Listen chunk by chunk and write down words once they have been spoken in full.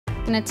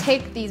gonna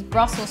take these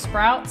Brussels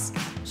sprouts,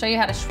 show you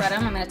how to shred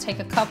them. I'm gonna take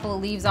a couple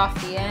of leaves off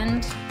the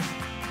end,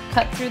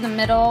 cut through the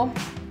middle,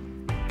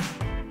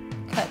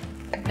 cut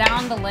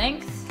down the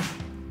length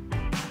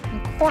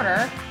and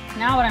quarter.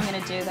 Now what I'm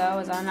gonna do though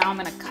is I'm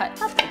gonna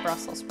cut up the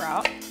Brussels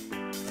sprout.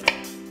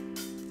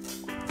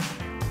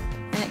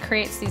 And it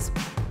creates these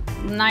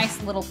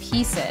nice little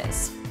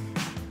pieces.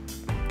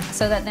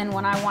 So that then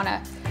when I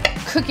wanna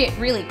cook it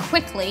really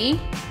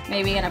quickly,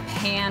 maybe in a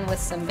pan with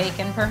some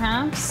bacon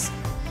perhaps,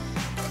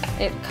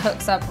 it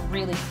cooks up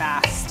really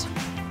fast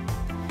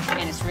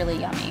and it's really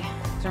yummy.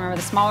 So remember,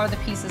 the smaller the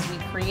pieces we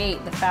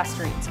create, the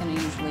faster it's gonna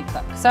usually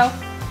cook. So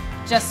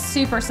just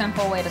super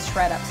simple way to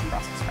shred up some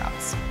Brussels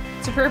sprouts.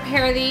 To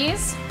prepare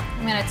these,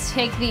 I'm gonna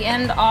take the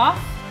end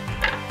off.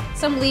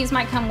 Some leaves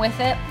might come with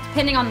it.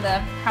 Depending on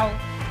how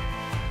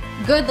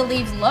good the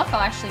leaves look, I'll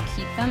actually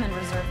keep them and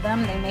reserve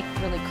them. They make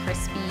really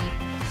crispy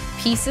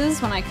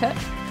pieces when I cook.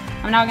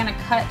 I'm now gonna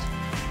cut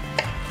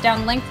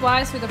down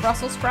lengthwise through the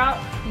Brussels sprout.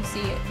 You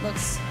see it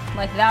looks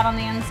like that on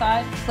the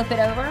inside. Flip it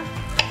over,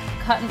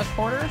 cut into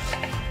quarters.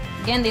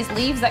 Again, these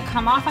leaves that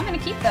come off, I'm gonna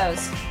keep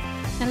those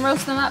and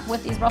roast them up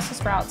with these Brussels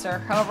sprouts or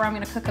however I'm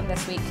gonna cook them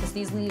this week, because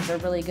these leaves are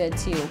really good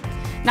too.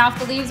 Now, if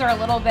the leaves are a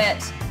little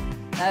bit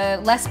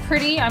less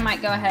pretty, I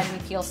might go ahead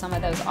and peel some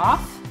of those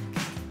off.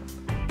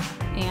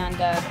 And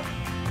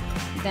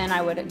then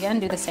I would again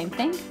do the same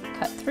thing.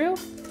 Cut through,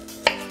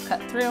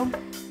 cut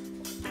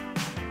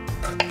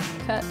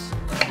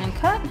and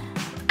cut.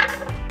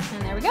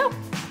 And there we go.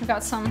 We've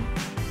got some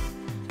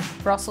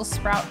Brussels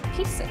sprout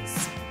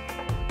pieces.